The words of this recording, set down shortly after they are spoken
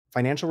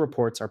Financial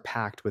reports are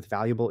packed with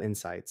valuable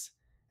insights,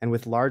 and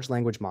with large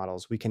language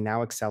models, we can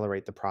now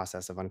accelerate the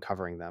process of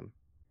uncovering them.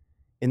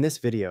 In this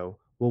video,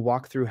 we'll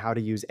walk through how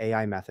to use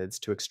AI methods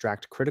to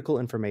extract critical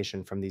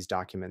information from these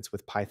documents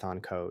with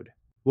Python code.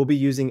 We'll be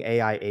using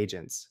AI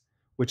agents,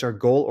 which are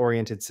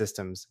goal-oriented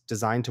systems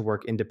designed to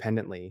work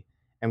independently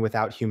and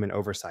without human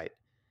oversight,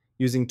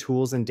 using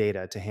tools and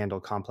data to handle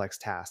complex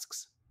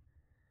tasks.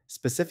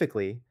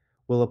 Specifically,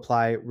 we'll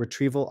apply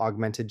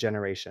Retrieval-Augmented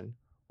Generation,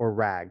 or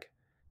RAG,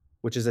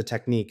 which is a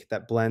technique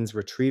that blends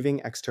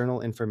retrieving external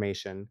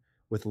information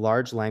with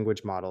large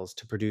language models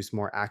to produce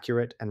more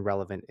accurate and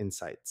relevant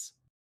insights.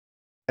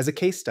 As a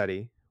case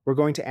study, we're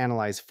going to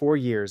analyze 4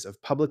 years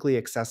of publicly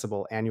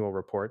accessible annual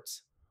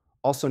reports,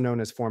 also known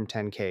as Form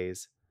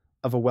 10-Ks,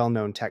 of a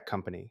well-known tech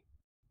company.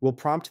 We'll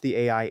prompt the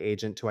AI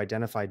agent to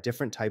identify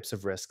different types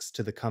of risks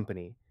to the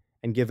company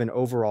and give an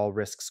overall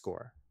risk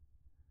score.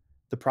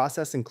 The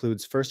process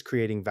includes first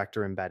creating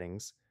vector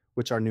embeddings,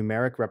 which are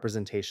numeric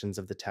representations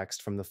of the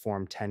text from the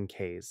Form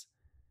 10-Ks,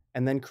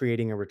 and then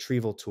creating a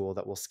retrieval tool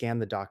that will scan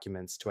the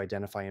documents to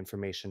identify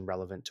information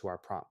relevant to our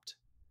prompt.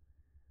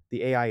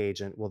 The AI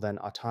agent will then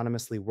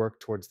autonomously work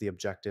towards the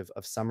objective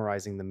of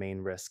summarizing the main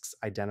risks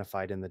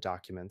identified in the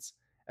documents,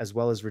 as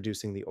well as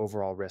reducing the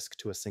overall risk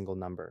to a single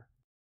number.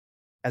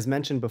 As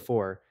mentioned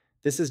before,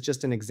 this is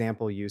just an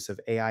example use of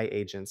AI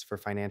agents for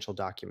financial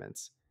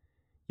documents.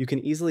 You can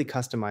easily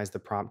customize the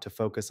prompt to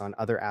focus on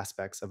other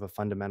aspects of a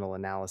fundamental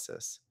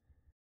analysis.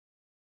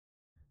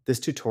 This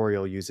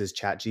tutorial uses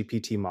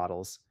ChatGPT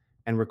models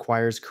and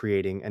requires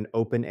creating an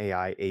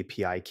OpenAI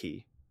API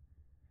key.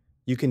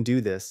 You can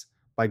do this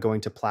by going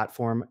to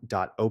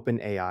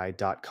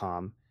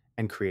platform.openai.com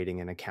and creating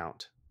an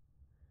account.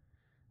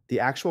 The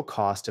actual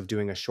cost of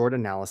doing a short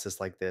analysis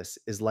like this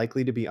is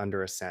likely to be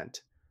under a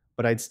cent,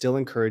 but I'd still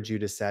encourage you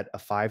to set a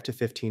 $5 to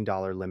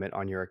 $15 limit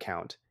on your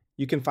account.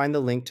 You can find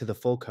the link to the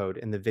full code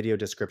in the video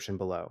description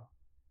below.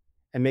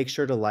 And make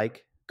sure to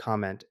like,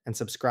 comment, and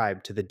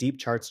subscribe to the Deep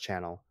Charts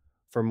channel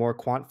for more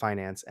quant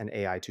finance and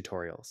AI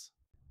tutorials.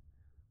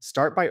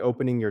 Start by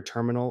opening your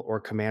terminal or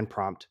command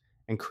prompt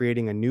and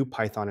creating a new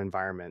Python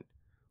environment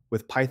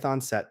with Python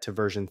set to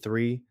version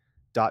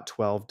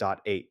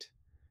 3.12.8,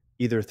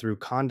 either through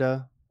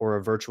Conda or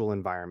a virtual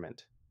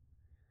environment.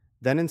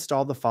 Then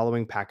install the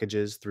following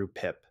packages through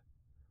pip: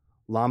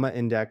 Llama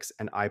Index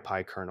and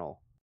IPy kernel.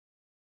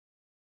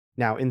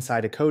 Now,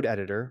 inside a code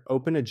editor,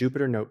 open a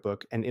Jupyter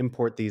notebook and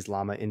import these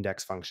Llama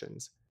Index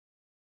functions.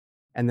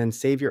 And then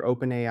save your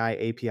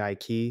OpenAI API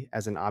key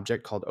as an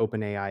object called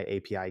OpenAI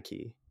API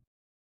key.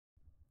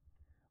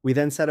 We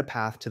then set a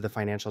path to the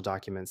financial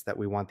documents that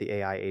we want the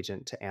AI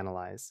agent to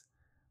analyze.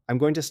 I'm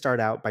going to start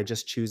out by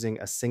just choosing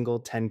a single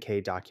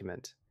 10K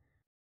document.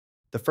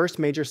 The first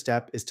major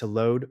step is to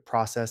load,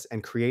 process,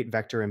 and create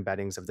vector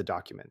embeddings of the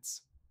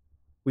documents.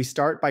 We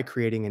start by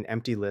creating an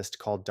empty list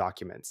called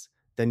documents,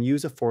 then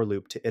use a for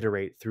loop to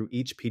iterate through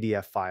each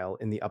PDF file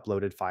in the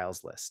uploaded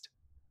files list.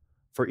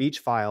 For each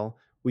file,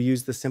 we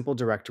use the simple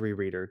directory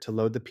reader to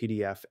load the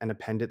PDF and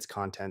append its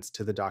contents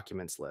to the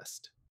documents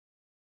list.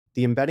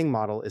 The embedding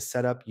model is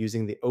set up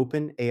using the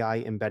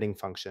OpenAI embedding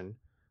function,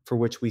 for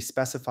which we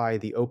specify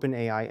the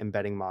OpenAI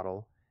embedding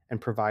model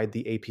and provide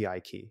the API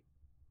key.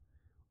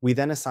 We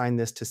then assign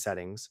this to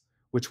settings,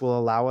 which will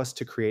allow us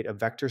to create a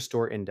vector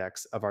store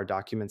index of our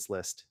documents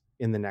list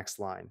in the next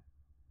line.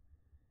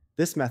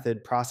 This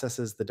method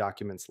processes the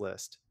documents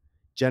list,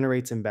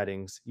 generates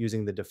embeddings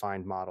using the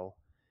defined model,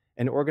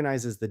 and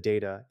organizes the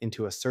data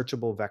into a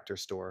searchable vector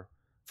store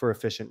for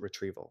efficient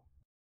retrieval.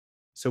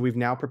 So we've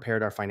now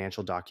prepared our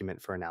financial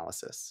document for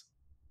analysis.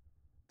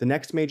 The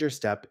next major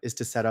step is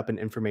to set up an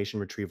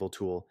information retrieval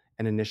tool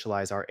and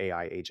initialize our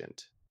AI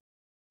agent.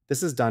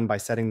 This is done by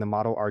setting the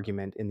model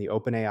argument in the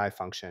OpenAI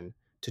function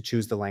to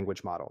choose the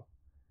language model.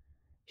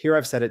 Here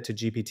I've set it to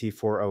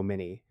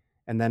GPT-4o-mini,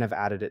 and then I've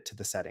added it to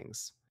the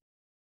settings.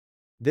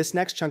 This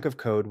next chunk of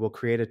code will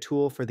create a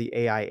tool for the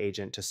AI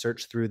agent to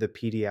search through the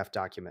PDF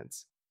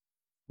documents.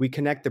 We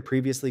connect the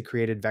previously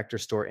created vector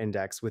store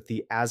index with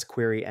the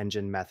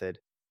asQueryEngine method,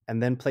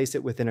 and then place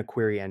it within a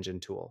query engine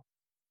tool.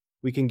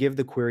 We can give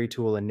the query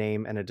tool a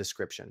name and a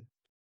description.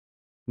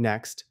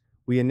 Next,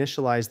 we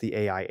initialize the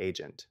AI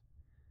agent.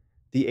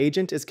 The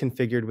agent is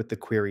configured with the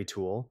query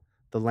tool,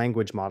 the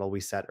language model we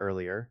set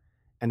earlier,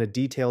 and a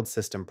detailed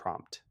system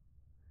prompt.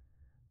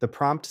 The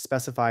prompt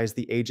specifies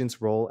the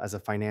agent's role as a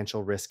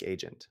financial risk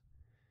agent.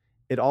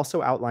 It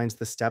also outlines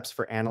the steps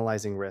for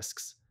analyzing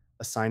risks,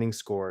 assigning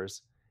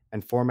scores,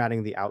 and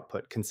formatting the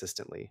output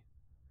consistently.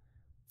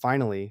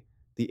 Finally,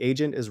 the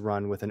agent is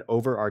run with an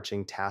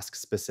overarching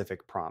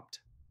task-specific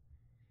prompt.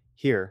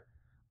 Here,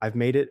 I've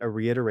made it a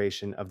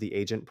reiteration of the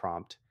agent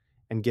prompt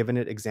and given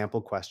it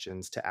example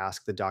questions to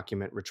ask the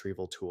document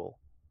retrieval tool.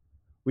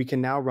 We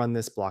can now run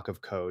this block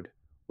of code,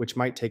 which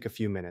might take a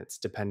few minutes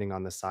depending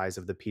on the size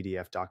of the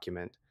PDF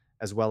document,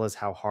 as well as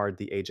how hard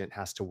the agent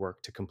has to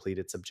work to complete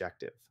its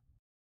objective.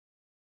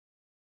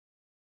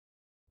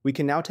 We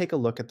can now take a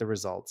look at the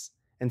results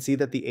and see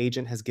that the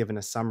agent has given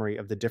a summary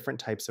of the different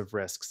types of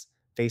risks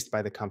faced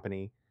by the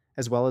company,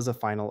 as well as a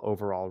final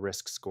overall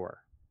risk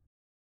score.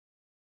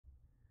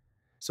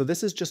 So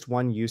this is just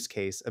one use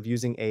case of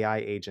using AI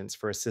agents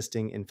for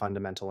assisting in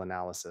fundamental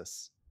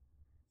analysis.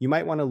 You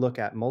might want to look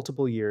at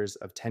multiple years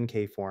of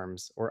 10K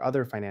forms or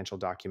other financial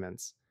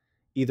documents,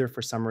 either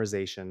for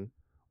summarization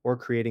or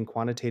creating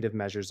quantitative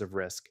measures of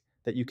risk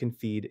that you can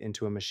feed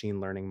into a machine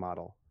learning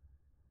model.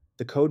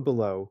 The code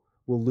below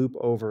will loop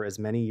over as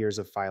many years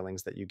of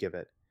filings that you give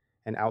it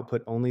and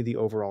output only the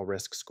overall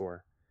risk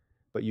score,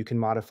 but you can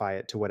modify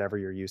it to whatever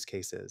your use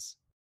case is.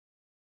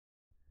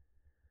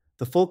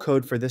 The full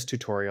code for this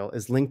tutorial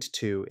is linked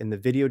to in the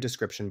video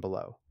description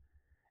below.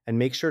 And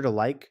make sure to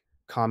like,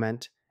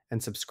 comment,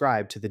 and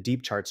subscribe to the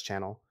Deep Charts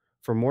channel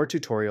for more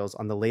tutorials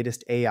on the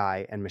latest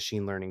AI and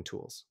machine learning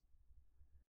tools.